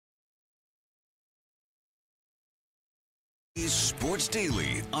Sports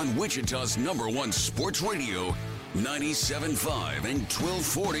Daily on Wichita's #1 sports radio, 97.5 and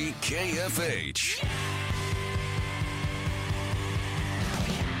 1240 KFH.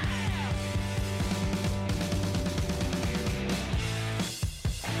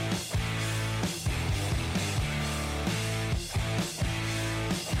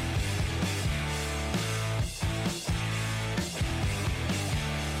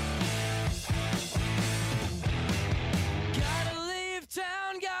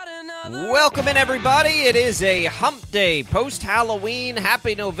 Welcome in, everybody. It is a hump day, post-Halloween.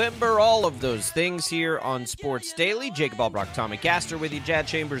 Happy November, all of those things here on Sports Daily. Jacob Albrock, Tommy Gaster with you. Jad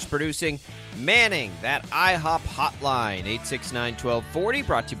Chambers producing, manning that IHOP hotline, 869-1240,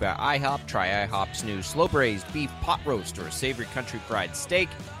 brought to you by IHOP. Try IHOP's new slow-braised beef pot roast or a savory country fried steak.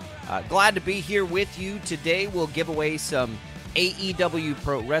 Glad to be here with you today. We'll give away some AEW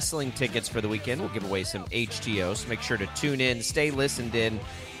Pro Wrestling tickets for the weekend. We'll give away some HTO, so make sure to tune in, stay listened in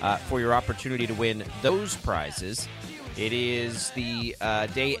for your opportunity to win those prizes. It is the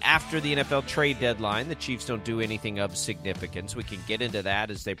day after the NFL trade deadline. The Chiefs don't do anything of significance. We can get into that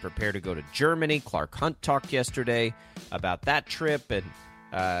as they prepare to go to Germany. Clark Hunt talked yesterday about that trip and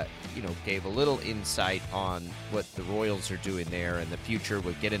gave a little insight on what the Royals are doing there in the future.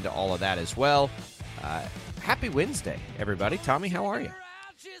 We'll get into all of that as well. Happy Wednesday, everybody. Tommy, how are you?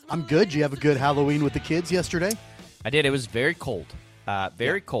 I'm good. Did you have a good Halloween with the kids yesterday? I did. It was very cold.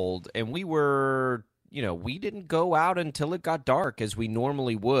 Cold. And we were, we didn't go out until it got dark as we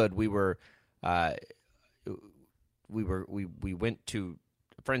normally would. We went to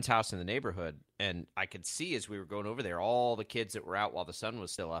a friend's house in the neighborhood, and I could see as we were going over there all the kids that were out while the sun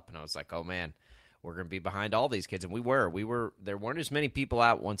was still up, and I was like, oh man, we're going to be behind all these kids. And we were, there weren't as many people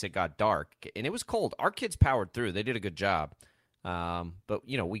out once it got dark, and it was cold. Our kids powered through. They did a good job. But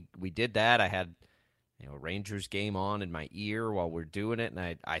we did that. I had, a Rangers game on in my ear while we're doing it,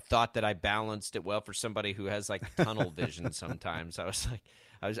 and I thought that I balanced it well for somebody who has like tunnel vision sometimes.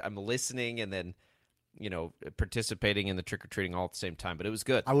 I'm listening and then, participating in the trick-or-treating all at the same time, but it was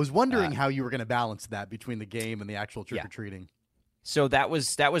good. I was wondering how you were going to balance that between the game and the actual trick-or-treating. Yeah. So that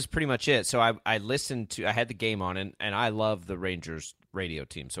was pretty much it. So I listened to, I had the game on, and I love the Rangers radio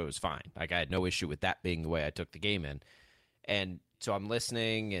team, so it was fine. Like I had no issue with that being the way I took the game in. And so I'm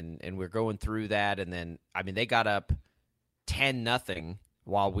listening, and we're going through that, and then, they got up 10-0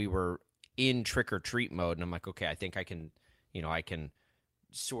 while we were in trick-or-treat mode, and I'm like, okay, I think I can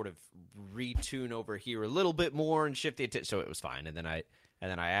sort of retune over here a little bit more and shift the attention. So it was fine, and then I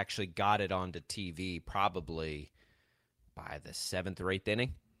actually got it onto TV probably by the 7th or 8th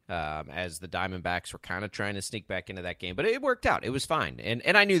inning, as the Diamondbacks were kind of trying to sneak back into that game. But it worked out. It was fine.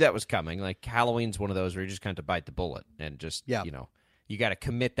 And I knew that was coming. Like, Halloween's one of those where you just kind of bite the bullet and just, you got to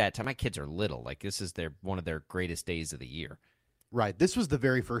commit that time. My kids are little. Like, this is one of their greatest days of the year. Right. This was the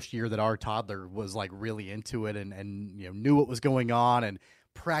very first year that our toddler was, like, really into it and knew what was going on and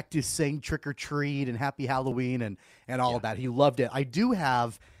practiced saying trick-or-treat and Happy Halloween and all of that. He loved it. I do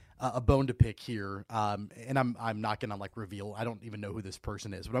have a bone to pick here, and I'm not going to reveal. I don't even know who this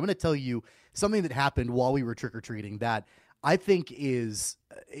person is, but I'm going to tell you something that happened while we were trick-or-treating that I think it's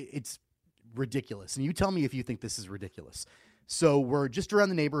ridiculous. And you tell me if you think this is ridiculous. So we're just around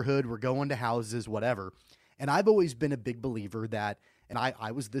the neighborhood, we're going to houses, whatever. And I've always been a big believer that, and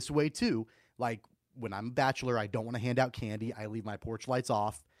I was this way too, like when I'm a bachelor, I don't want to hand out candy. I leave my porch lights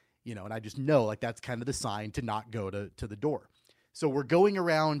off, and I just know like that's kind of the sign to not go to the door. So we're going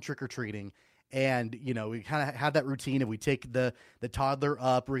around trick-or-treating, and, we kind of have that routine, and we take the toddler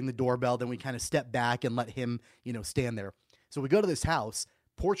up, ring the doorbell, then we kind of step back and let him, stand there. So we go to this house,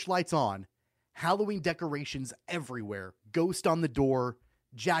 porch lights on, Halloween decorations everywhere, ghost on the door,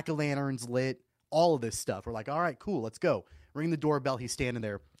 jack-o'-lanterns lit, all of this stuff. We're like, all right, cool, let's go. Ring the doorbell, he's standing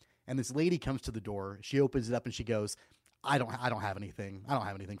there, and this lady comes to the door. She opens it up, and she goes, I don't have anything. I don't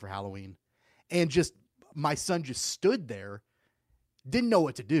have anything for Halloween. And just my son just stood there, didn't know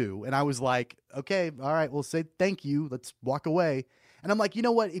what to do. And I was like, okay, all right, we'll say thank you. Let's walk away. And I'm like, you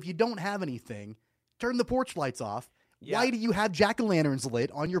know what? If you don't have anything, turn the porch lights off. Yeah. Why do you have jack-o'-lanterns lit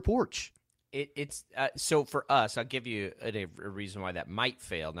on your porch? It's so for us, I'll give you a reason why that might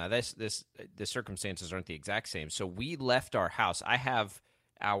fail. Now, the circumstances aren't the exact same. So we left our house. I have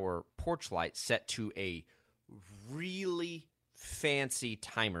our porch light set to a really fancy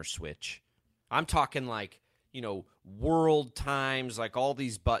timer switch. I'm talking like, world times, like all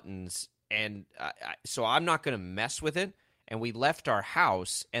these buttons. And so I'm not going to mess with it. And we left our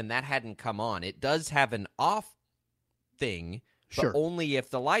house, and that hadn't come on. It does have an off thing, but sure, only if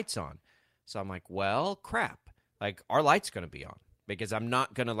the light's on. So I'm like, well, crap. Like, our light's going to be on because I'm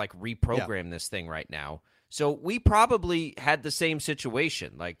not going to, reprogram this thing right now. So we probably had the same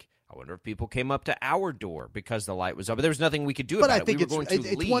situation. Like, I wonder if people came up to our door because the light was up. But there was nothing we could do about it. We were going to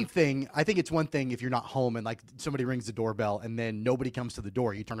leave. One thing. I think it's one thing if you're not home and like somebody rings the doorbell and then nobody comes to the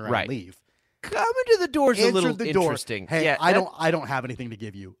door, you turn around and leave. Coming to the door is a little interesting. Hey, yeah, I don't have anything to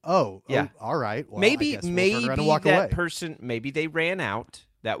give you. Yeah. All right. Well, maybe turn around and walk that away. person, maybe they ran out.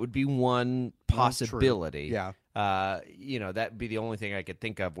 That would be one possibility. Yeah. That'd be the only thing I could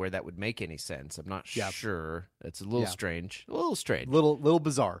think of where that would make any sense. I'm not sure. It's a little strange. A little strange. Little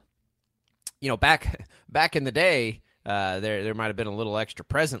bizarre. Back in the day, there might have been a little extra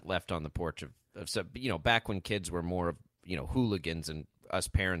present left on the porch of some, back when kids were more of, hooligans and us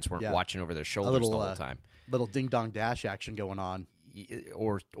parents weren't watching over their shoulders the whole time. Little ding dong dash action going on,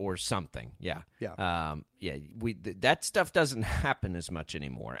 or something. Yeah. That stuff doesn't happen as much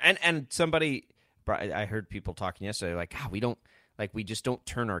anymore. And somebody, I heard people talking yesterday, like, we just don't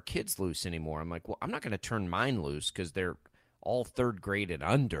turn our kids loose anymore. I'm like, well, I'm not going to turn mine loose because they're all third grade and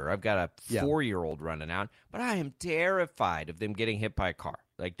under. I've got a 4-year-old running out, but I am terrified of them getting hit by a car.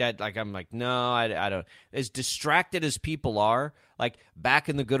 Like that, I'm like, no, I don't. As distracted as people are, like back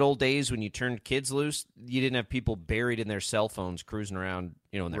in the good old days when you turned kids loose, you didn't have people buried in their cell phones cruising around,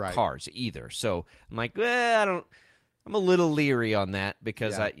 in their cars either. So I'm like, I'm a little leery on that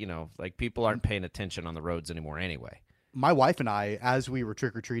because people aren't paying attention on the roads anymore anyway. My wife and I, as we were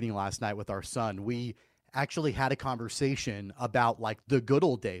trick-or-treating last night with our son, we actually had a conversation about like the good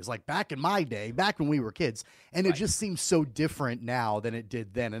old days, like back in my day, back when we were kids. And it just seems so different now than it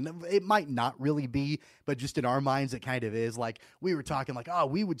did then. And it might not really be, but just in our minds, it kind of is. Like we were talking like, oh,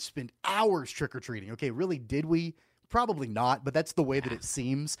 we would spend hours trick-or-treating. Okay, really, did we? Probably not, but that's the way that it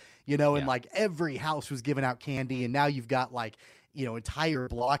seems, and like every house was giving out candy. And now you've got like, entire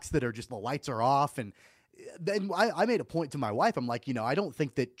blocks that are just the lights are off. And then I made a point to my wife. I'm like, I don't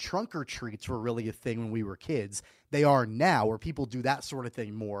think that trunk or treats were really a thing when we were kids. They are now, where people do that sort of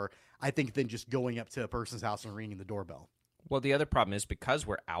thing more, I think, than just going up to a person's house and ringing the doorbell. Well, the other problem is because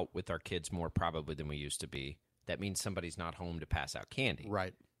we're out with our kids more probably than we used to be, that means somebody's not home to pass out candy.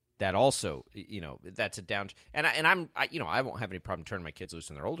 Right. That also, that's a down. And I won't have any problem turning my kids loose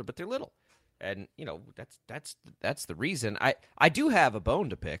when they're older, but they're little. And, that's the reason. I do have a bone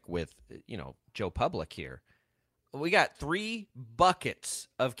to pick with, Joe Public here. We got 3 buckets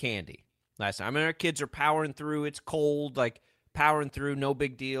of candy last time. I mean, our kids are powering through. It's cold, like powering through, no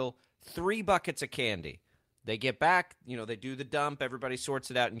big deal. 3 buckets of candy. They get back, they do the dump. Everybody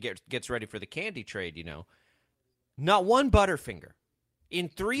sorts it out and gets ready for the candy trade, Not one Butterfinger. In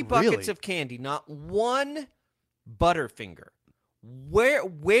 3 buckets of candy, not one Butterfinger.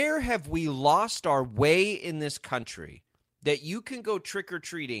 Where have we lost our way in this country that you can go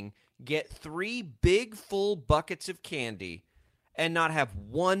trick-or-treating, get 3 big full buckets of candy, and not have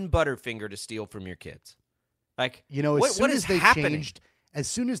one Butterfinger to steal from your kids? Like, what is happening? As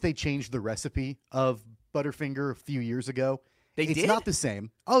soon as they changed the recipe of Butterfinger a few years ago, it's not the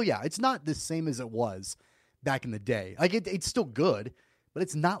same. Oh, yeah, it's not the same as it was back in the day. Like, it's still good, but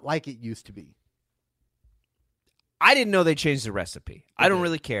it's not like it used to be. I didn't know they changed the recipe. I don't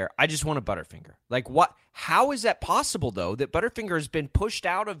really care. I just want a Butterfinger. Like, what? How is that possible, though, that Butterfinger has been pushed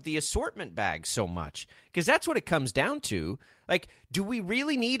out of the assortment bag so much? Because that's what it comes down to. Like, do we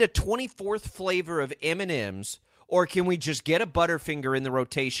really need a 24th flavor of M&Ms, or can we just get a Butterfinger in the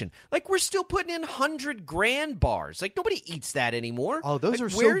rotation? Like, we're still putting in 100 grand bars. Like, nobody eats that anymore. Oh, those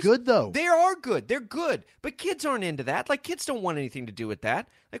are so good, though. They are good. They're good. But kids aren't into that. Like, kids don't want anything to do with that.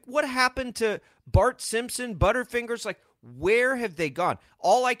 Like, what happened to Bart Simpson, Butterfingers? Like, where have they gone?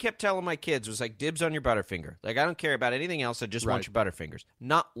 All I kept telling my kids was, like, dibs on your Butterfinger. Like, I don't care about anything else. I just want your Butterfingers.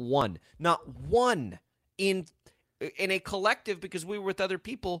 Not one in a collective, because we were with other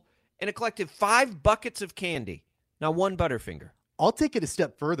people, in a collective 5 buckets of candy. Not one Butterfinger. I'll take it a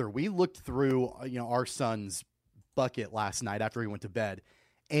step further. We looked through, our son's bucket last night after he went to bed,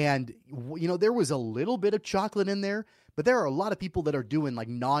 and there was a little bit of chocolate in there, but there are a lot of people that are doing like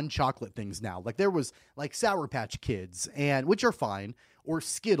non-chocolate things now. Like there was like Sour Patch Kids, which are fine, or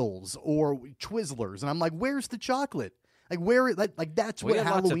Skittles or Twizzlers, and I'm like, where's the chocolate? Like that's what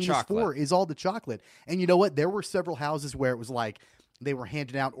Halloween is for, is all the chocolate. And you know what? There were several houses where it was like they were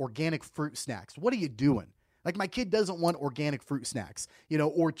handing out organic fruit snacks. What are you doing? Like, my kid doesn't want organic fruit snacks,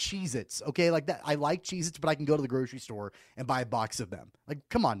 or Cheez-Its, okay? Like, that. I like Cheez-Its, but I can go to the grocery store and buy a box of them. Like,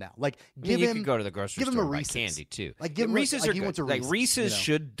 come on now. Like, you can go to the grocery store and buy candy, too. Like, give him Reese's are good. Like, Reese's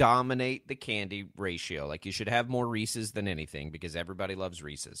should dominate the candy ratio. Like, you should have more Reese's than anything because everybody loves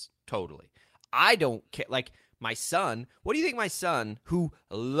Reese's. Totally. I don't care. Like, my son, what do you think my son, who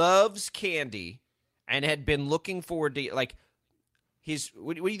loves candy and had been looking forward to, like,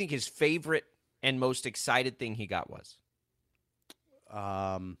 what do you think his favorite and most excited thing he got was?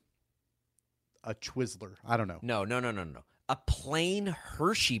 A Twizzler. I don't know. No. A plain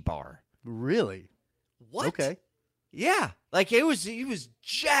Hershey bar. Really? What? Okay. Yeah. Like, he was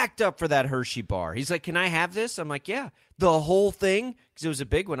jacked up for that Hershey bar. He's like, can I have this? I'm like, yeah. The whole thing, because it was a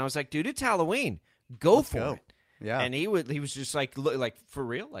big one. I was like, dude, it's Halloween. Let's go. It. Yeah. And he was just like, look, like, for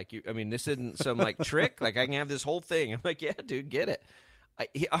real? Like, this isn't some, like, trick? Like, I can have this whole thing. I'm like, yeah, dude, get it.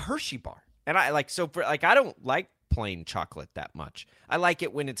 A Hershey bar. And I don't like plain chocolate that much. I like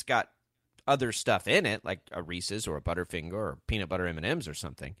it when it's got other stuff in it, like a Reese's or a Butterfinger or peanut butter M&Ms or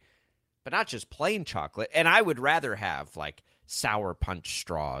something, but not just plain chocolate. And I would rather have like sour punch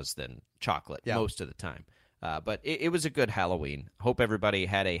straws than chocolate most of the time. But it was a good Halloween. Hope everybody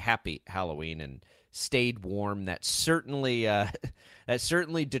had a happy Halloween and stayed warm. That certainly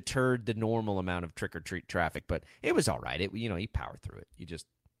deterred the normal amount of trick or treat traffic, but it was all right. You power through it. You just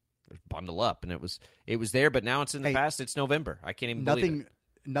bundle up, and it was there. But now it's in the past. It's November. I can't even believe it.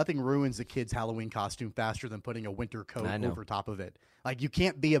 Nothing ruins a kid's Halloween costume faster than putting a winter coat over top of it. Like, you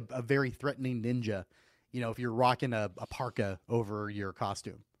can't be a very threatening ninja, if you're rocking a parka over your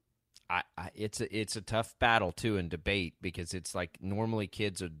costume. It's a tough battle, too, in debate, because it's like normally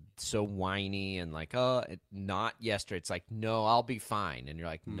kids are so whiny and like, oh, not yesterday. It's like, no, I'll be fine. And you're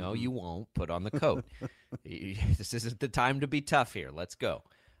like, no, you won't. Put on the coat. This isn't the time to be tough here. Let's go.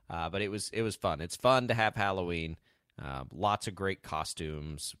 But it was fun. It's fun to have Halloween. Lots of great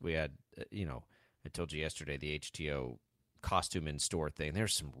costumes. We had, I told you yesterday, the HTO costume in-store thing.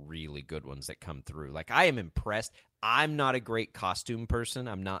 There's some really good ones that come through. Like, I am impressed. I'm not a great costume person.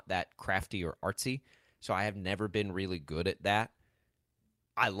 I'm not that crafty or artsy, so I have never been really good at that.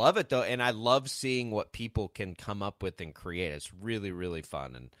 I love it, though, and I love seeing what people can come up with and create. It's really, really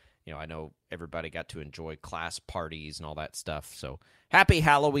fun, and I know everybody got to enjoy class parties and all that stuff. So happy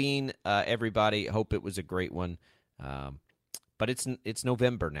Halloween, everybody. Hope it was a great one. But it's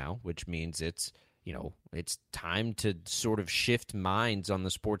November now, which means it's time to sort of shift minds on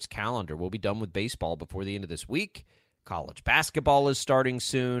the sports calendar. We'll be done with baseball before the end of this week. College basketball is starting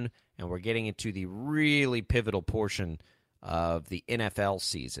soon, and we're getting into the really pivotal portion of the NFL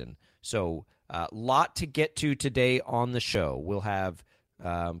season. So a lot to get to today on the show. We'll have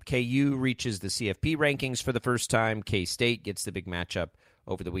KU reaches the CFP rankings for the first time. K-State gets the big matchup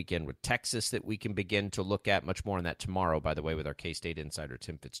over the weekend with Texas that we can begin to look at. Much more on that tomorrow, by the way, with our K-State insider,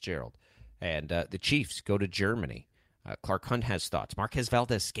 Tim Fitzgerald. And the Chiefs go to Germany. Clark Hunt has thoughts. Marquez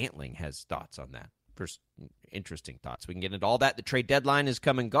Valdez-Scantling has thoughts on that. First, interesting thoughts. We can get into all that. The trade deadline is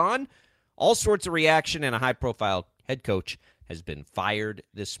come and gone. All sorts of reaction, and a high-profile head coach has been fired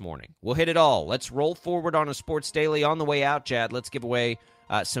this morning. We'll hit it all. Let's roll forward on a Sports Daily. On the way out, Jad, let's give away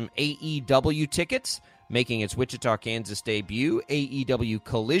some AEW tickets. Making its Wichita, Kansas debut, AEW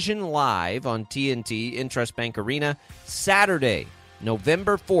Collision Live on TNT Intrust Bank Arena, Saturday,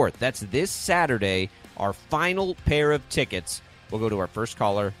 November 4th. That's this Saturday, our final pair of tickets. We'll go to our first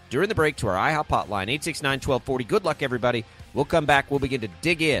caller during the break to our IHOP hotline, 869-1240. Good luck, everybody. We'll come back. We'll begin to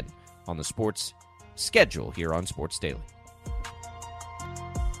dig in on the sports schedule here on Sports Daily.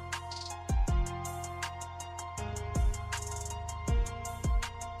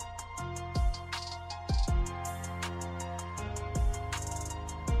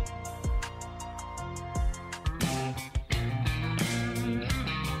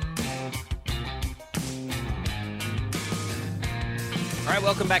 All right,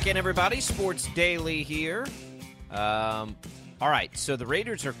 welcome back in, everybody. Sports Daily here. All right, so the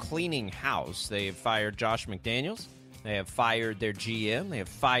Raiders are cleaning house. They have fired Josh McDaniels. They have fired their GM. They have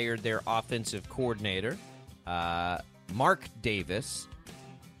fired their offensive coordinator, Mark Davis.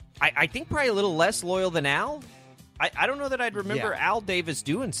 I think probably a little less loyal than Al. I don't know that I'd remember Al Davis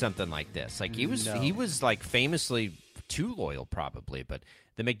doing something like this. Like, he was like famously too loyal, probably. But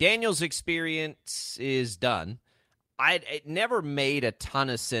the McDaniels experience is done. It never made a ton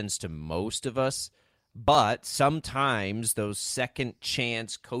of sense to most of us, but sometimes those second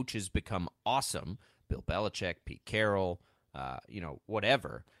chance coaches become awesome. Bill Belichick, Pete Carroll,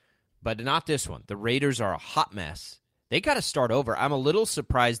 whatever. But not this one. The Raiders are a hot mess. They got to start over. I'm a little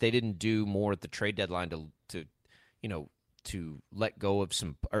surprised they didn't do more at the trade deadline to let go of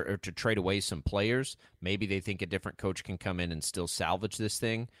some or to trade away some players. Maybe they think a different coach can come in and still salvage this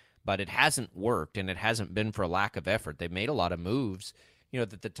thing. But it hasn't worked, and it hasn't been for a lack of effort. They've made a lot of moves,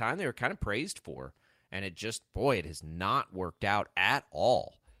 that at the time they were kind of praised for. And it just, it has not worked out at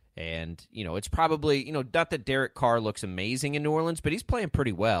all. And, it's probably, not that Derek Carr looks amazing in New Orleans, but he's playing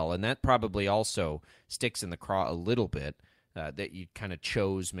pretty well. And that probably also sticks in the craw a little bit, that you kind of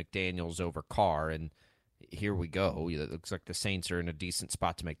chose McDaniels over Carr. And, here we go. It looks like the Saints are in a decent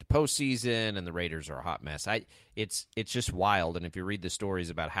spot to make the postseason, and the Raiders are a hot mess. It's just wild. And if you read the stories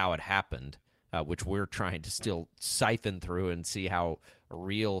about how it happened, which we're trying to still siphon through and see how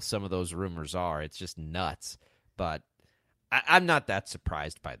real some of those rumors are, it's just nuts. But I'm not that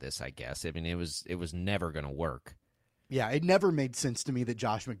surprised by this, I guess. I mean, it was never going to work. Yeah, it never made sense to me that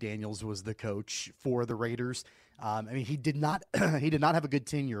Josh McDaniels was the coach for the Raiders. I mean, he did not have a good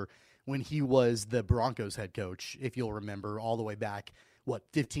tenure when he was the Broncos head coach, if you'll remember, all the way back,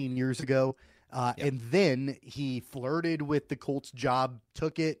 15 years ago. Yep. And then he flirted with the Colts job,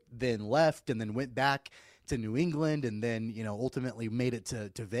 took it, then left, and then went back to New England, and then, ultimately made it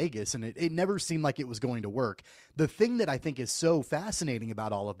to Vegas. And it never seemed like it was going to work. The thing that I think is so fascinating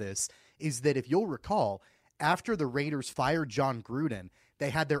about all of this is that if you'll recall, after the Raiders fired John Gruden, they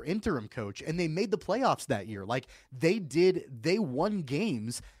had their interim coach, and they made the playoffs that year. Like, they won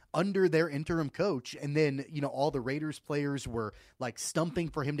games under their interim coach. And then, all the Raiders players were like stumping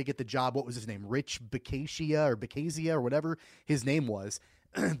for him to get the job. What was his name? Rich Bicazia or whatever his name was.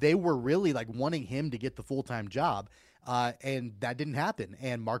 They were really like wanting him to get the full-time job. And that didn't happen.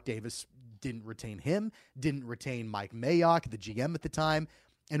 And Mark Davis didn't retain him, didn't retain Mike Mayock, the GM at the time,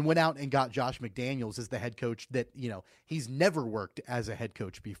 and went out and got Josh McDaniels as the head coach that, he's never worked as a head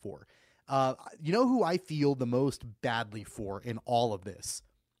coach before. You know who I feel the most badly for in all of this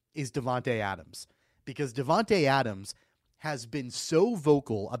is Davante Adams, because Davante Adams has been so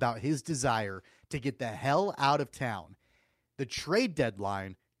vocal about his desire to get the hell out of town. The trade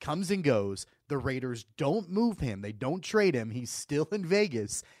deadline comes and goes. The Raiders don't move him. They don't trade him. He's still in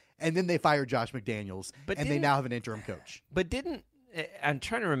Vegas. And then they fire Josh McDaniels, and they now have an interim coach. But I'm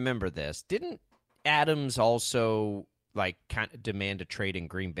trying to remember this. Didn't Adams also kind of demand a trade in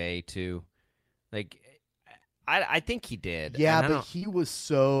Green Bay too? I think he did. Yeah, but he was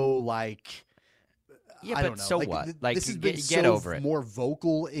so yeah, I but don't know. So what? This has been get over it. More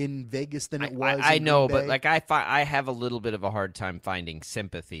vocal in Vegas than it was. I know, Green Bay. but I have a little bit of a hard time finding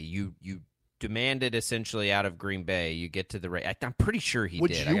sympathy. You demanded essentially out of Green Bay. You get to the I'm pretty sure he would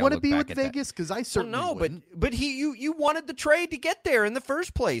did. Would you want to be with Vegas? Because I certainly no, wouldn't. but you wanted the trade to get there in the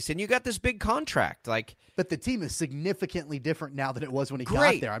first place, and you got this big contract. But the team is significantly different now than it was when he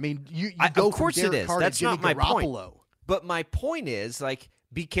got there. I mean, you go of course from Derek it is. Carr That's to Jimmy not my Garoppolo. point. But my point is,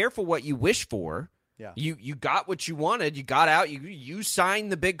 be careful what you wish for. Yeah. You got what you wanted. You got out. You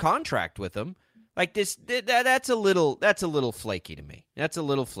signed the big contract with them. That's a little flaky to me. That's a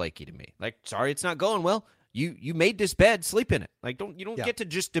little flaky to me. Sorry, it's not going well. You made this bed, sleep in it. You don't get to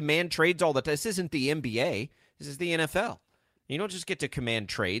just demand trades all the time. This isn't the NBA. This is the NFL. You don't just get to command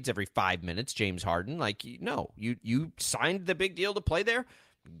trades every 5 minutes, James Harden. No, you signed the big deal to play there.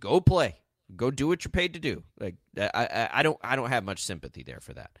 Go play. Go do what you're paid to do. I don't have much sympathy there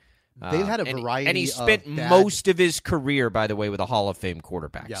for that. They've had a variety, and he spent most of his career, by the way, with a Hall of Fame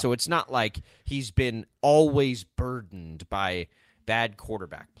quarterback. Yeah. So it's not like he's been always burdened by bad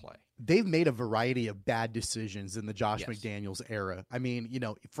quarterback play. They've made a variety of bad decisions in the Josh McDaniels era. I mean,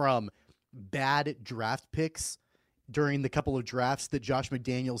 from bad draft picks during the couple of drafts that Josh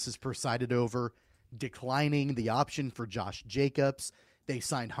McDaniels has presided over, declining the option for Josh Jacobs. They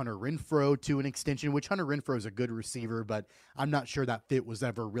signed Hunter Renfrow to an extension, which Hunter Renfrow is a good receiver, but I'm not sure that fit was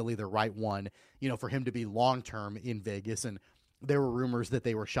ever really the right one, for him to be long-term in Vegas. And there were rumors that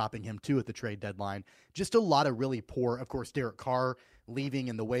they were shopping him too at the trade deadline. Just a lot of really poor, of course, Derek Carr leaving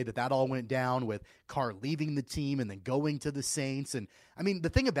and the way that all went down with Carr leaving the team and then going to the Saints. And I mean, the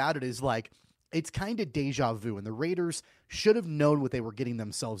thing about it is it's kind of deja vu, and the Raiders should have known what they were getting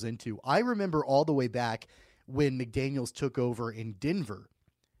themselves into. I remember all the way back when McDaniels took over in Denver.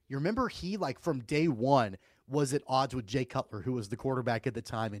 You remember he, from day one, was at odds with Jay Cutler, who was the quarterback at the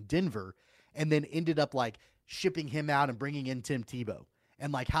time in Denver, and then ended up, shipping him out and bringing in Tim Tebow.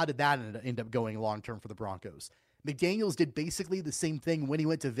 And, how did that end up going long-term for the Broncos? McDaniels did basically the same thing when he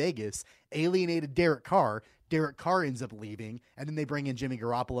went to Vegas, alienated Derek Carr. Derek Carr ends up leaving, and then they bring in Jimmy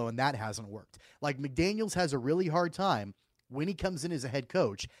Garoppolo, and that hasn't worked. McDaniels has a really hard time when he comes in as a head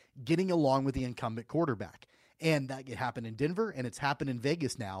coach getting along with the incumbent quarterback. And that happened in Denver, and it's happened in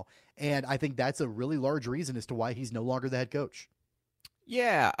Vegas now. And I think that's a really large reason as to why he's no longer the head coach.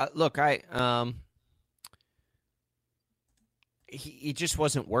 Yeah, look, he just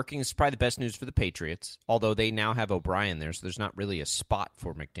wasn't working. It's probably the best news for the Patriots, although they now have O'Brien there, so there's not really a spot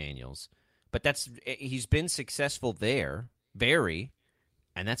for McDaniels. But he's been successful there, and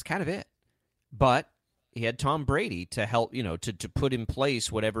that's kind of it. But he had Tom Brady to help, to put in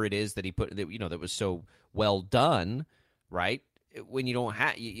place whatever it is that he put, that was so well done, right? when you don't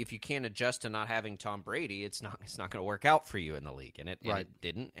have, if you can't adjust to not having Tom Brady, it's not going to work out for you in the league, and it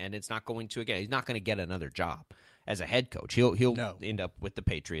didn't, and it's not going to again. He's not going to get another job as a head coach. He'll end up with the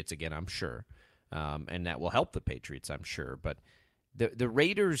Patriots again, I'm sure, and that will help the Patriots, I'm sure. But the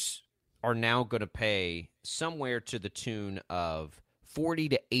Raiders are now going to pay somewhere to the tune of $40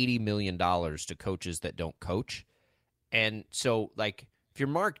 to $80 million to coaches that don't coach, and so like if you're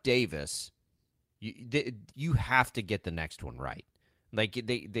Mark Davis. You have to get the next one right. Like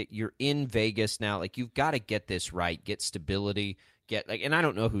you're in Vegas now. Like you've got to get this right, get stability, and I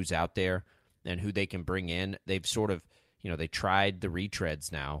don't know who's out there and who they can bring in. They've sort of, they tried the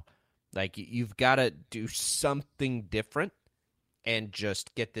retreads now. Like you've got to do something different and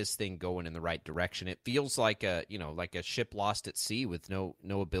just get this thing going in the right direction. It feels like a ship lost at sea with no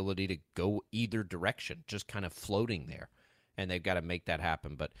ability to go either direction, just kind of floating there. And they've got to make that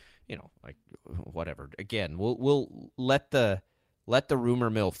happen. But, whatever. Again, we'll let the rumor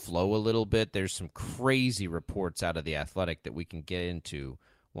mill flow a little bit. There's some crazy reports out of The Athletic that we can get into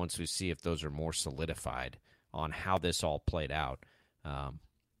once we see if those are more solidified on how this all played out.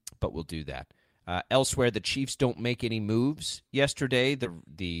 But we'll do that. Elsewhere, the Chiefs don't make any moves yesterday.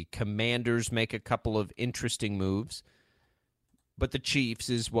 The Commanders make a couple of interesting moves. But the Chiefs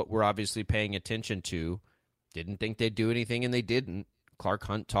is what we're obviously paying attention to. Didn't think they'd do anything, and they didn't. Clark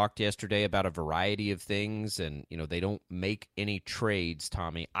Hunt talked yesterday about a variety of things, and, they don't make any trades,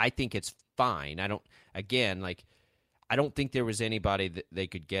 Tommy. I think it's fine. I don't think there was anybody that they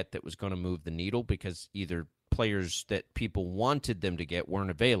could get that was going to move the needle because either players that people wanted them to get weren't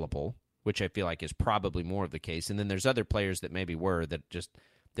available, which I feel like is probably more of the case, and then there's other players that maybe were that just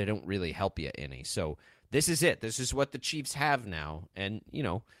they don't really help you any. So this is it. This is what the Chiefs have now, and,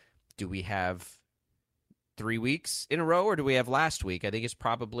 do we have 3 weeks in a row, or do we have last week? I think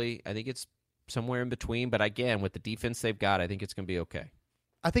it's somewhere in between. But again, with the defense they've got, I think it's going to be okay.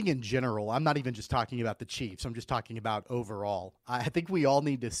 I think in general, I'm not even just talking about the Chiefs. I'm just talking about overall. I think we all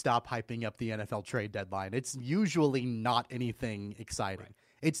need to stop hyping up the NFL trade deadline. It's usually not anything exciting. Right.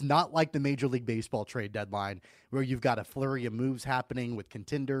 It's not like the Major League Baseball trade deadline where you've got a flurry of moves happening with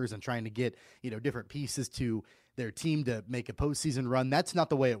contenders and trying to get, different pieces to their team to make a postseason run. That's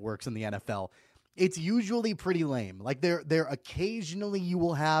not the way it works in the NFL. It's usually pretty lame. Like there occasionally you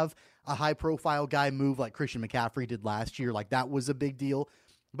will have a high-profile guy move like Christian McCaffrey did last year. Like that was a big deal.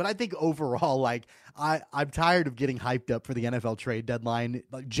 But I think overall, like I'm tired of getting hyped up for the NFL trade deadline,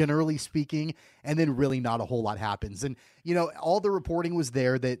 like generally speaking, and then really not a whole lot happens. And, all the reporting was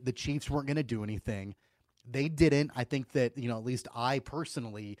there that the Chiefs weren't going to do anything. They didn't. I think that, at least I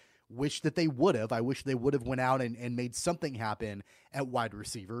personally wish that they would have. I wish they would have went out and made something happen at wide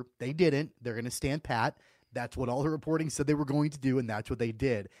receiver. They didn't. They're going to stand pat. That's what all the reporting said they were going to do, and that's what they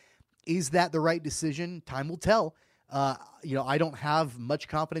did. Is that the right decision? Time will tell. I don't have much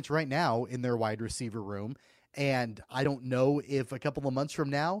confidence right now in their wide receiver room, and I don't know if a couple of months from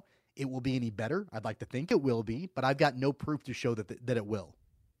now it will be any better. I'd like to think it will be, but I've got no proof to show that it will.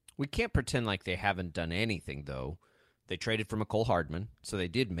 We can't pretend like they haven't done anything, though. They traded for McCole Hardman, so they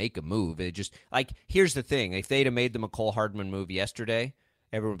did make a move. They just, here's the thing. If they'd have made the McCole Hardman move yesterday,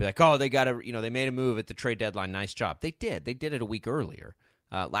 everyone would be like, oh, they got to, they made a move at the trade deadline. Nice job. They did. They did it a week earlier.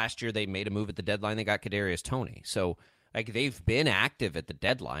 Last year, they made a move at the deadline. They got Kadarius Toney. So, they've been active at the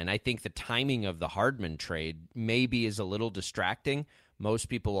deadline. I think the timing of the Hardman trade maybe is a little distracting. Most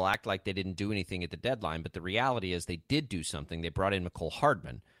people will act like they didn't do anything at the deadline, but the reality is they did do something. They brought in McCole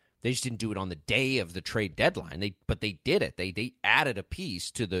Hardman. They just didn't do it on the day of the trade deadline. But they did it. They added a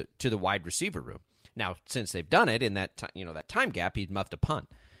piece to the wide receiver room. Now, since they've done it in that that time gap, he'd muffed a punt.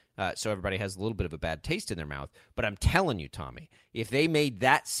 So everybody has a little bit of a bad taste in their mouth. But I'm telling you, Tommy, if they made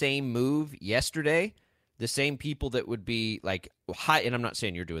that same move yesterday, the same people that would be like high, and I'm not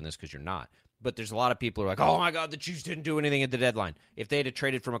saying you're doing this because you're not, but there's a lot of people who are like, oh my God, the Chiefs didn't do anything at the deadline. If they had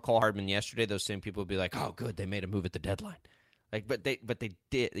traded for McCole Hardman yesterday, those same people would be like, oh, good, they made a move at the deadline. But they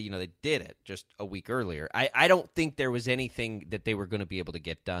did, they did it just a week earlier. I don't think there was anything that they were going to be able to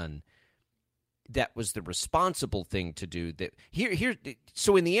get done that was the responsible thing to do. That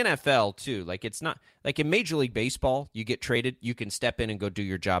so in the NFL too, it's not like in Major League Baseball, you get traded, you can step in and go do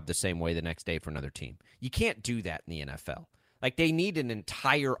your job the same way the next day for another team. You can't do that in the NFL. They need an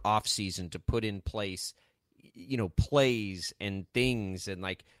entire offseason to put in place, plays and things, and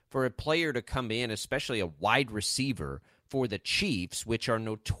for a player to come in, especially a wide receiver for the Chiefs, which are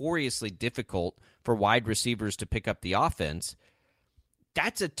notoriously difficult for wide receivers to pick up the offense.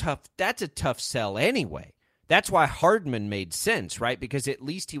 That's a tough sell anyway. That's why Hardman made sense, right? Because at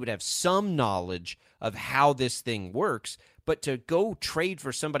least he would have some knowledge of how this thing works. But to go trade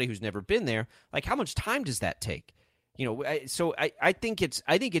for somebody who's never been there, how much time does that take? I think it's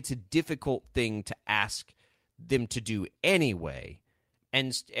a difficult thing to ask them to do anyway.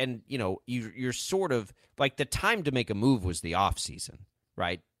 And you're sort of like, the time to make a move was the off season,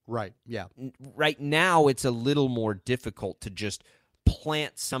 right? Right. Yeah. Right now, it's a little more difficult to just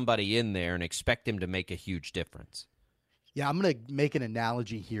plant somebody in there and expect them to make a huge difference. Yeah, I'm going to make an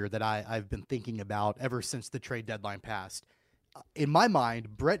analogy here that I've been thinking about ever since the trade deadline passed. In my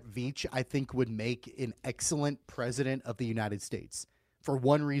mind, Brett Veach, I think, would make an excellent president of the United States for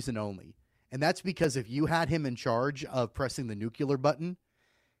one reason only. And that's because if you had him in charge of pressing the nuclear button,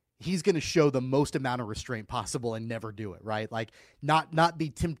 he's going to show the most amount of restraint possible and never do it, right? Like, not be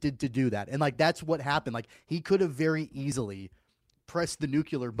tempted to do that. And, like, that's what happened. Like, he could have very easily pressed the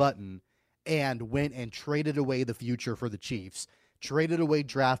nuclear button and went and traded away the future for the Chiefs, traded away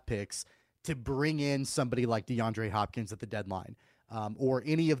draft picks to bring in somebody like DeAndre Hopkins at the deadline, or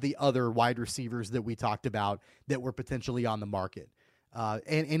any of the other wide receivers that we talked about that were potentially on the market.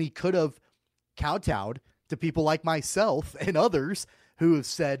 And he could have kowtowed to people like myself and others who have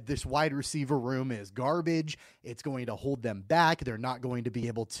said this wide receiver room is garbage. It's going to hold them back. They're not going to be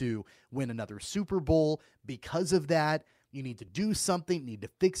able to win another Super Bowl because of that. You need to do something, need to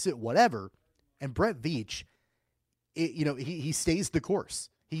fix it, whatever. And Brett Veach, he stays the course.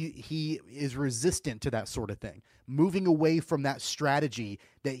 He is resistant to that sort of thing, moving away from that strategy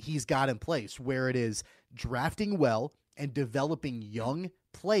that he's got in place, where it is drafting well and developing young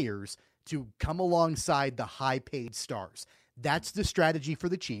players to come alongside the high-paid stars. That's the strategy for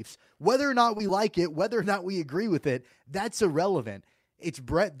the Chiefs. Whether or not we like it, whether or not we agree with it, that's irrelevant. It's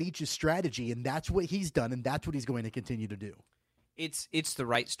Brett Veach's strategy, and that's what he's done, and that's what he's going to continue to do. It's the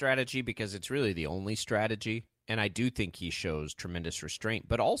right strategy because it's really the only strategy, and I do think he shows tremendous restraint.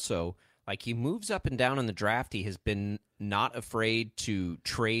 But also, like, he moves up and down in the draft. He has been not afraid to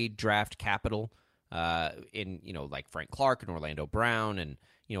trade draft capital like Frank Clark and Orlando Brown, and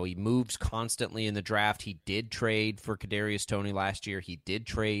he moves constantly in the draft. He did trade for Kadarius Toney last year. He did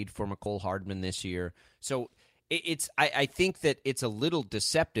trade for McCole Hardman this year. So I think that it's a little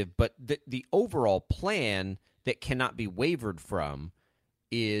deceptive, but the overall plan that cannot be wavered from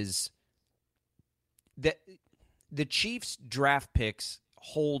is that the Chiefs' draft picks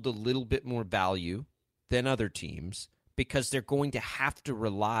hold a little bit more value than other teams because they're going to have to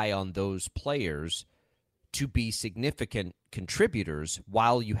rely on those players to be significant contributors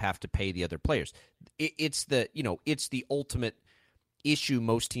while you have to pay the other players. It's the ultimate issue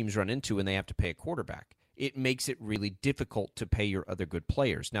most teams run into when they have to pay a quarterback. It makes it really difficult to pay your other good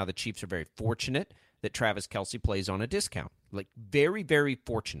players. Now, the Chiefs are very fortunate that Travis Kelce plays on a discount. Like, very, very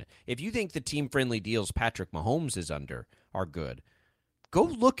fortunate. If you think the team-friendly deals Patrick Mahomes is under are good, go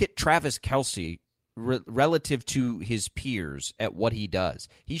look at Travis Kelce relative to his peers at what he does.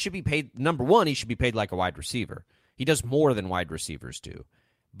 He should be paid, number one, he should be paid like a wide receiver. He does more than wide receivers do.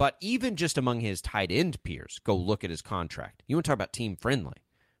 But even just among his tight end peers, go look at his contract. You want to talk about team-friendly,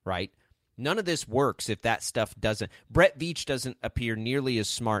 right? None of this works if that stuff doesn't. Brett Veach doesn't appear nearly as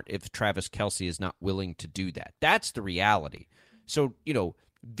smart if Travis Kelce is not willing to do that. That's the reality. So,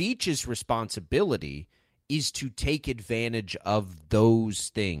 Veach's responsibility is to take advantage of those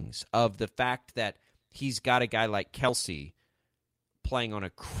things, of the fact that he's got a guy like Kelce playing on a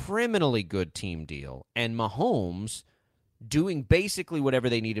criminally good team deal and Mahomes doing basically whatever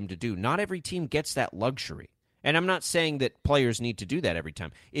they need him to do. Not every team gets that luxury. And I'm not saying that players need to do that every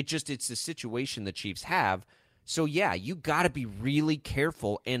time. It's the situation the Chiefs have. So, yeah, you got to be really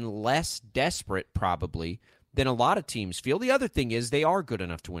careful and less desperate probably than a lot of teams feel. The other thing is they are good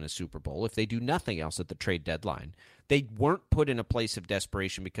enough to win a Super Bowl if they do nothing else at the trade deadline. They weren't put in a place of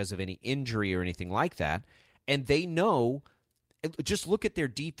desperation because of any injury or anything like that. And they know, just look at their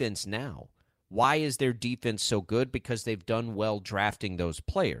defense now. Why is their defense so good? Because they've done well drafting those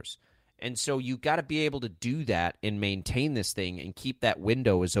players. And so you got to be able to do that and maintain this thing and keep that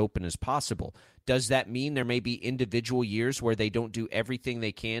window as open as possible. Does that mean there may be individual years where they don't do everything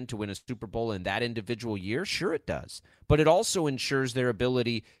they can to win a Super Bowl in that individual year? Sure, it does. But it also ensures their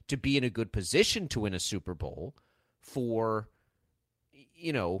ability to be in a good position to win a Super Bowl for,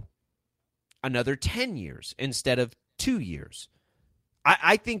 another 10 years instead of 2 years.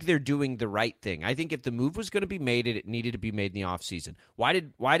 I think they're doing the right thing. I think if the move was going to be made, it needed to be made in the offseason. Why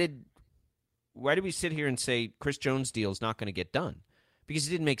did we sit here and say Chris Jones' deal is not going to get done? Because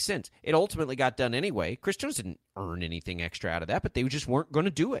it didn't make sense. It ultimately got done anyway. Chris Jones didn't earn anything extra out of that, but they just weren't going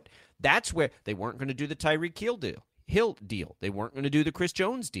to do it. That's where they weren't going to do the Tyreek Hill deal. They weren't going to do the Chris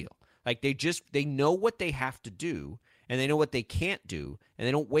Jones deal. Like, they know what they have to do, and they know what they can't do, and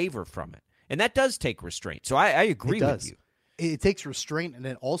they don't waver from it. And that does take restraint. So I agree with you. It takes restraint, and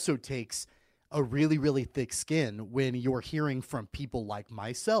it also takes a really, really thick skin when you're hearing from people like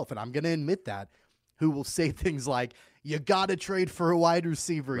myself, and I'm going to admit that, who will say things like, you got to trade for a wide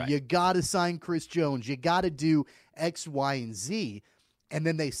receiver, Right. you got to sign Chris Jones, you got to do X, Y, and Z. And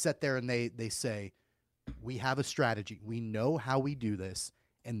then they sit there and they say, we have a strategy. We know how we do this,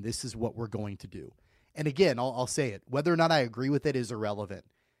 and this is what we're going to do. And again, I'll say it. Whether or not I agree with it is irrelevant.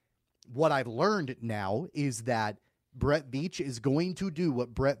 What I've learned now is that Brett Veach is going to do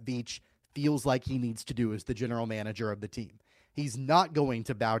what Brett Veach feels like he needs to do as the general manager of the team. He's not going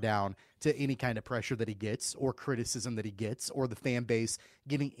to bow down to any kind of pressure that he gets or criticism that he gets or the fan base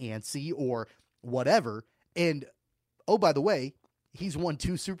getting antsy or whatever. And, oh, by the way, he's won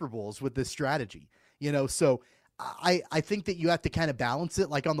 2 Super Bowls with this strategy. So I think that you have to kind of balance it.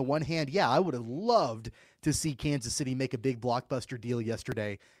 Like, on the one hand, yeah, I would have loved to see Kansas City make a big blockbuster deal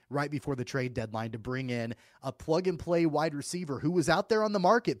yesterday, right before the trade deadline, to bring in a plug-and-play wide receiver who was out there on the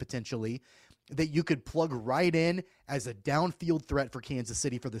market potentially that you could plug right in as a downfield threat for Kansas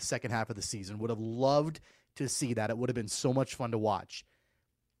City for the second half of the season. Would have loved to see that. It would have been so much fun to watch.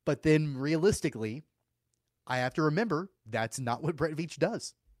 But then, realistically, I have to remember that's not what Brett Veach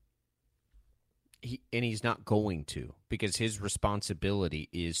does. He's not going to, because his responsibility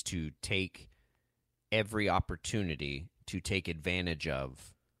is to take every opportunity to take advantage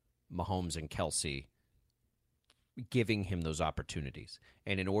of Mahomes and Kelsey, giving him those opportunities.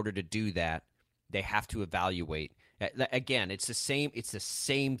 And in order to do that, they have to evaluate. Again, it's the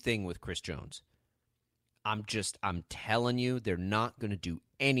same thing with Chris Jones. I'm telling you, they're not going to do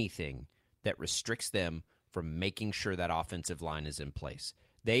anything that restricts them from making sure that offensive line is in place.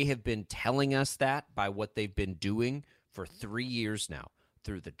 They have been telling us that by what they've been doing for 3 years now,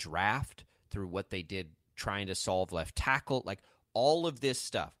 through the draft, through what they did trying to solve left tackle, like all of this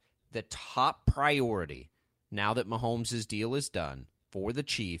stuff. The top priority, now that Mahomes' deal is done for the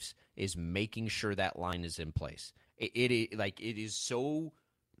Chiefs, is making sure that line is in place. It is so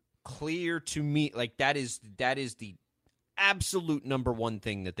clear to me, like that is the absolute number one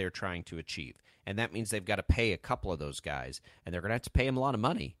thing that they're trying to achieve. And that means they've got to pay a couple of those guys, and they're going to have to pay them a lot of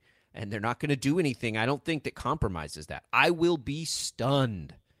money. And they're not going to do anything, I don't think, that compromises that. I will be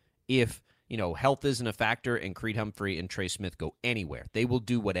stunned if, health isn't a factor and Creed Humphrey and Trey Smith go anywhere. They will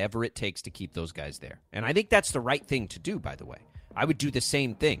do whatever it takes to keep those guys there. And I think that's the right thing to do, by the way. I would do the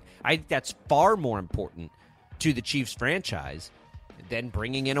same thing. I think that's far more important to the Chiefs franchise than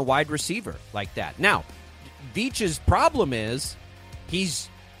bringing in a wide receiver like that. Now, Veach's problem is he's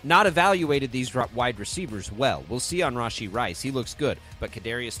not evaluated these wide receivers well. We'll see on Rashee Rice. He looks good. But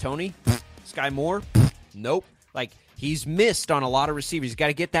Kadarius Toney, Sky Moore, nope. Like, he's missed on a lot of receivers. He's got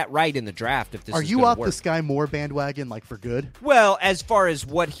to get that right in the draft if this is going to work. Are you off the Sky Moore bandwagon, like, for good? Well, as far as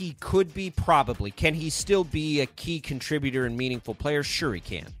what he could be, probably. Can he still be a key contributor and meaningful player? Sure he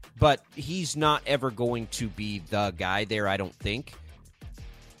can. But he's not ever going to be the guy there, I don't think.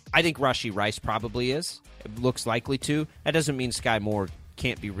 I think Rashee Rice probably is. It looks likely to. That doesn't mean Sky Moore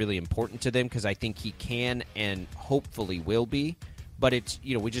can't be really important to them, because I think he can and hopefully will be. But it's,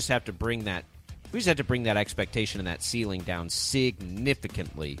 we just have to bring that expectation and that ceiling down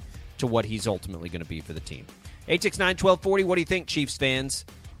significantly to what he's ultimately going to be for the team. 869-1240, what do you think, Chiefs fans?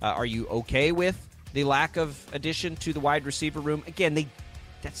 Are you okay with the lack of addition to the wide receiver room? Again,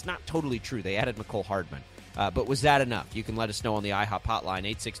 that's not totally true. They added McCole Hardman. But was that enough? You can let us know on the IHOP hotline,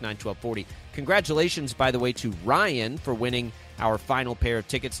 869-1240. Congratulations, by the way, to Ryan for winning our final pair of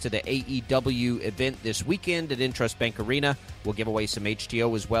tickets to the AEW event this weekend at Intrust Bank Arena. We'll give away some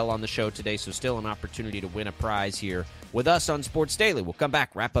HTO as well on the show today, so still an opportunity to win a prize here with us on Sports Daily. We'll come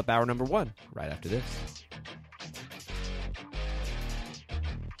back, wrap up hour number 1 right after this.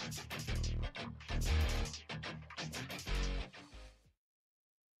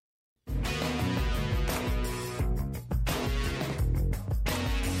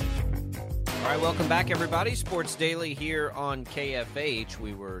 All right, welcome back, everybody. Sports Daily here on KFH.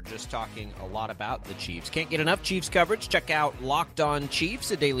 We were just talking a lot about the Chiefs. Can't get enough Chiefs coverage? Check out Locked On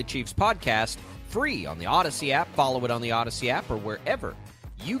Chiefs, a daily Chiefs podcast, free on the Odyssey app. Follow it on the Odyssey app or wherever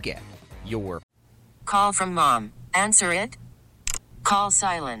you get your... Call from mom. Answer it. Call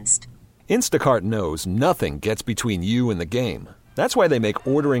silenced. Instacart knows nothing gets between you and the game. That's why they make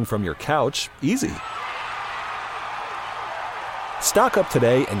ordering from your couch easy. Stock up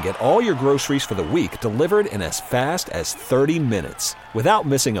today and get all your groceries for the week delivered in as fast as 30 minutes without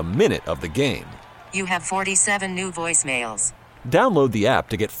missing a minute of the game. You have 47 new voicemails. Download the app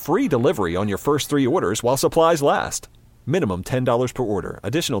to get free delivery on your first 3 orders while supplies last. Minimum $10 per order.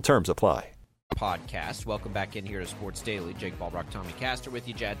 Additional terms apply. Podcast. Welcome back in here to Sports Daily. Jake Ballbrock, Tommy Castor with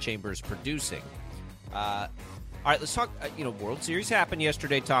you. Jad Chambers producing. All right, let's talk. World Series happened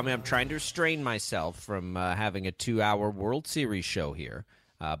yesterday, Tommy. I'm trying to restrain myself from having a 2-hour World Series show here.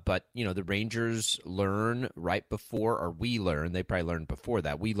 But the Rangers learn right before, or we learn, they probably learned before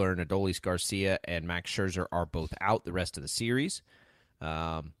that. We learn Adolis Garcia and Max Scherzer are both out the rest of the series.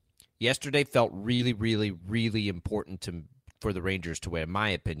 Yesterday felt really, really, really important for the Rangers to win, in my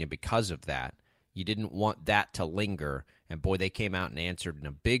opinion, because of that. You didn't want that to linger. And, boy, they came out and answered in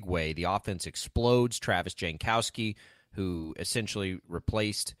a big way. The offense explodes. Travis Jankowski, who essentially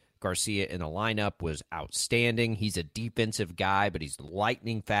replaced Garcia in the lineup, was outstanding. He's a defensive guy, but he's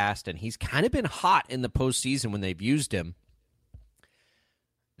lightning fast, and he's kind of been hot in the postseason when they've used him.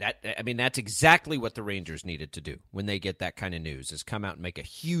 That's exactly what the Rangers needed to do when they get that kind of news, is come out and make a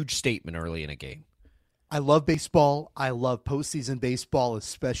huge statement early in a game. I love baseball. I love postseason baseball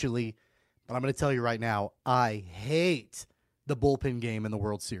especially. But I'm going to tell you right now, I hate the bullpen game in the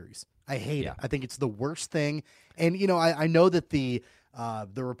World Series. I hate it. I think it's the worst thing. And, I know that the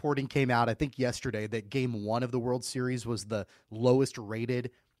reporting came out, I think yesterday, that Game 1 of the World Series was the lowest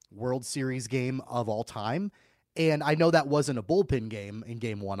rated World Series game of all time. And I know that wasn't a bullpen game in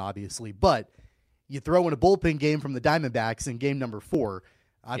Game 1, obviously. But you throw in a bullpen game from the Diamondbacks in Game number 4,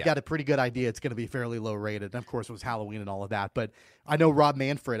 I've got a pretty good idea it's going to be fairly low rated. And of course, it was Halloween and all of that. But I know Rob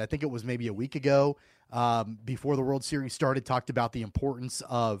Manfred, I think it was maybe a week ago, before the World Series started, talked about the importance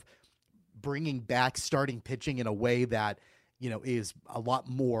of bringing back starting pitching in a way that, is a lot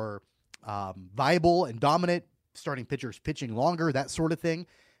more viable and dominant, starting pitchers pitching longer, that sort of thing.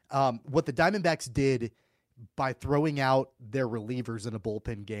 What the Diamondbacks did by throwing out their relievers in a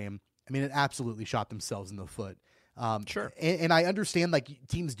bullpen game, it absolutely shot themselves in the foot. Sure. And I understand,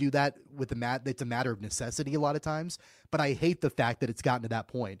 teams do that with it's a matter of necessity a lot of times, but I hate the fact that it's gotten to that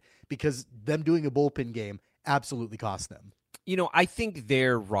point, because them doing a bullpen game absolutely cost them. I think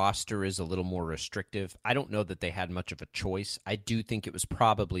their roster is a little more restrictive. I don't know that they had much of a choice. I do think it was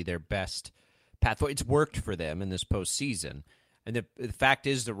probably their best path. It's worked for them in this postseason. And the fact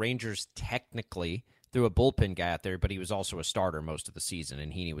is, the Rangers technically threw a bullpen guy out there, but he was also a starter most of the season,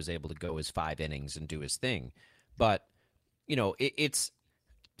 and Heaney was able to go his 5 innings and do his thing. But, it's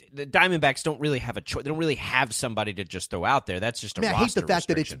the Diamondbacks don't really have a choice. They don't really have somebody to just throw out there. That's just a roster I hate the fact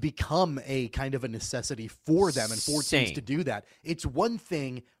that restriction. it's become a kind of a necessity for them and for teams to do that. It's one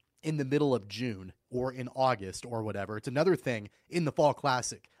thing in the middle of June or in August or whatever. It's another thing in the Fall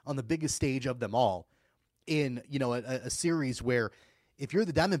Classic on the biggest stage of them all in, a series where if you're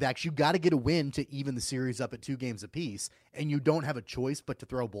the Diamondbacks, you got to get a win to even the series up at 2 games apiece, and you don't have a choice but to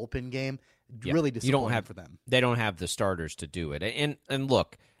throw a bullpen game. Really disappointing for them. They don't have the starters to do it. And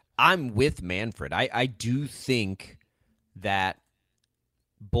look, I'm with Manfred. I do think that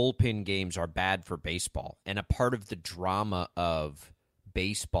bullpen games are bad for baseball, and a part of the drama of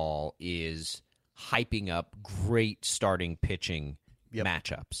baseball is hyping up great starting pitching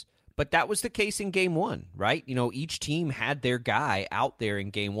matchups. But that was the case in Game 1, right? Each team had their guy out there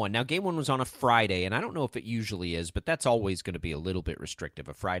in Game 1. Now, Game 1 was on a Friday, and I don't know if it usually is, but that's always going to be a little bit restrictive,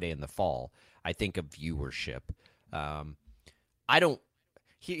 a Friday in the fall, I think, of viewership.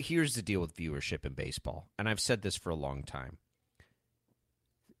 Here's the deal with viewership in baseball, and I've said this for a long time.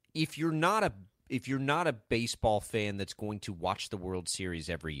 If you're not a baseball fan that's going to watch the World Series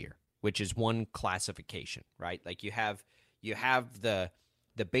every year, which is one classification, right? Like you have the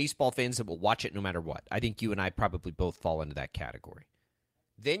baseball fans that will watch it no matter what. I think you and I probably both fall into that category.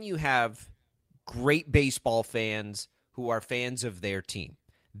 Then you have great baseball fans who are fans of their team.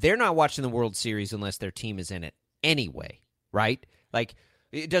 They're not watching the World Series unless their team is in it anyway, right? Like,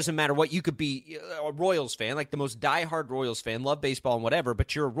 it doesn't matter what. You could be a Royals fan, like the most diehard Royals fan, love baseball and whatever,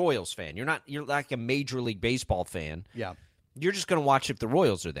 but you're a Royals fan. You're like a Major League Baseball fan. Yeah. You're just going to watch if the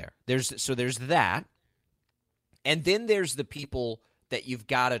Royals are there. There's that. And then there's the people that you've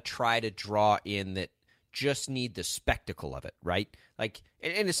got to try to draw in that just need the spectacle of it, right? Like,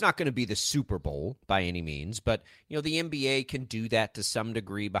 and it's not going to be the Super Bowl by any means, but, the NBA can do that to some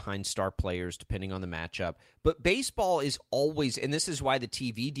degree behind star players, depending on the matchup. But baseball is always, and this is why the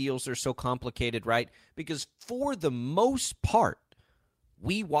TV deals are so complicated, right? Because for the most part,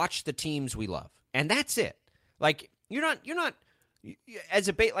 we watch the teams we love, and that's it. Like, you're not, as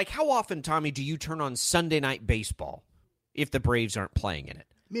a, like, how often, Tommy, do you turn on Sunday Night Baseball if the Braves aren't playing in it?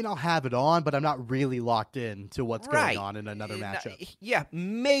 I'll have it on, but I'm not really locked in to what's going on in another matchup. Yeah,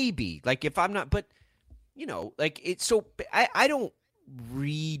 maybe. Like, if I'm not, but, like, it's so, I don't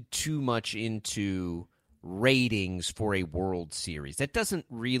read too much into ratings for a World Series. That doesn't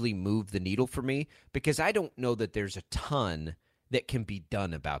really move the needle for me, because I don't know that there's a ton that can be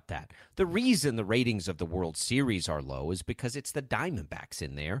done about that. The reason the ratings of the World Series are low is because it's the Diamondbacks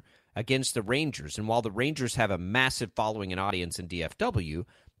in there against the Rangers. And while the Rangers have a massive following and audience in DFW,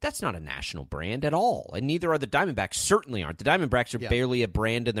 that's not a national brand at all. And neither are the Diamondbacks. Certainly aren't. The Diamondbacks are barely a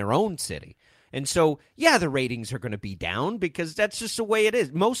brand in their own city. And so, yeah, the ratings are going to be down because that's just the way it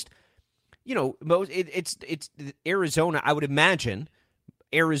is. It's Arizona, I would imagine.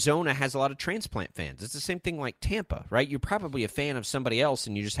 Arizona has a lot of transplant fans. It's the same thing like Tampa, right? You're probably a fan of somebody else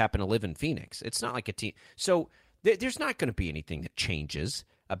and you just happen to live in Phoenix. It's not like a team. So there's not going to be anything that changes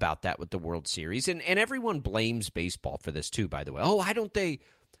about that with the World Series. And everyone blames baseball for this too, by the way. Oh, why don't they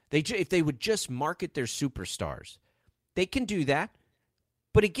if they would just market their superstars. They can do that.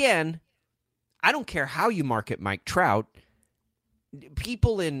 But again, I don't care how you market Mike Trout.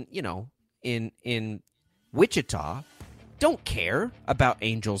 People in Wichita don't care about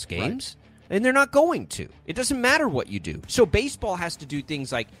Angels games, right? And they're not going to. It doesn't matter what you do. So baseball has to do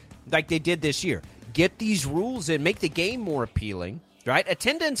things like they did this year. Get these rules in, make the game more appealing, right?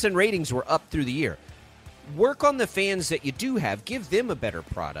 Attendance and ratings were up through the year. Work on the fans that you do have. Give them a better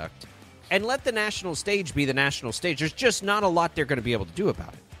product. And let the national stage be the national stage. There's just not a lot they're going to be able to do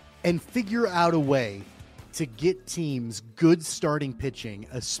about it. And figure out a way to get teams good starting pitching,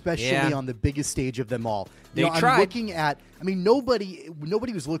 especially on the biggest stage of them all. I'm looking at, nobody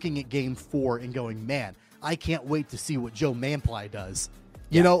was looking at Game 4 and going, man, I can't wait to see what Joe Manply does.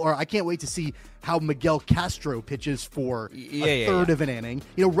 Or I can't wait to see how Miguel Castro pitches for a third of an inning.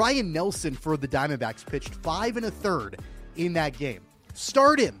 Ryan Nelson for the Diamondbacks pitched 5 1/3 in that game.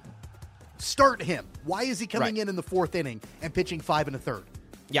 Start him. Why is he coming in the fourth inning and pitching 5 1/3?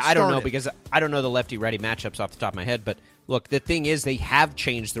 Yeah, I don't know because I don't know the lefty-righty matchups off the top of my head. But look, the thing is they have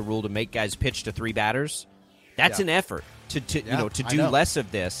changed the rule to make guys pitch to 3 batters. That's an effort to do less of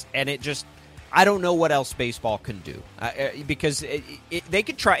this, and it just I don't know what else baseball can do because they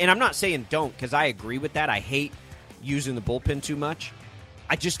could try. And I'm not saying don't because I agree with that. I hate using the bullpen too much.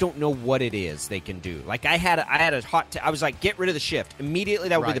 I just don't know what it is they can do. Like I had a hot. I was like, get rid of the shift immediately.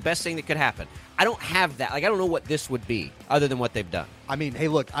 That would be the best thing that could happen. I don't have that. Like I don't know what this would be other than what they've done. Hey,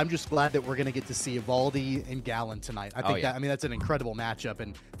 look, I'm just glad that we're going to get to see Eovaldi and Gallen tonight. I think that's an incredible matchup.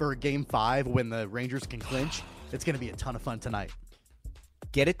 And for Game 5, when the Rangers can clinch, it's going to be a ton of fun tonight.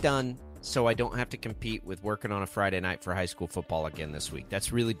 Get it done so I don't have to compete with working on a Friday night for high school football again this week.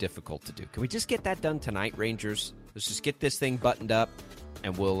 That's really difficult to do. Can we just get that done tonight, Rangers? Let's just get this thing buttoned up,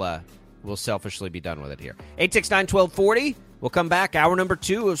 and we'll selfishly be done with it here. 869-1240. We'll come back. Hour number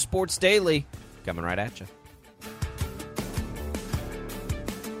 2 of Sports Daily coming right at you.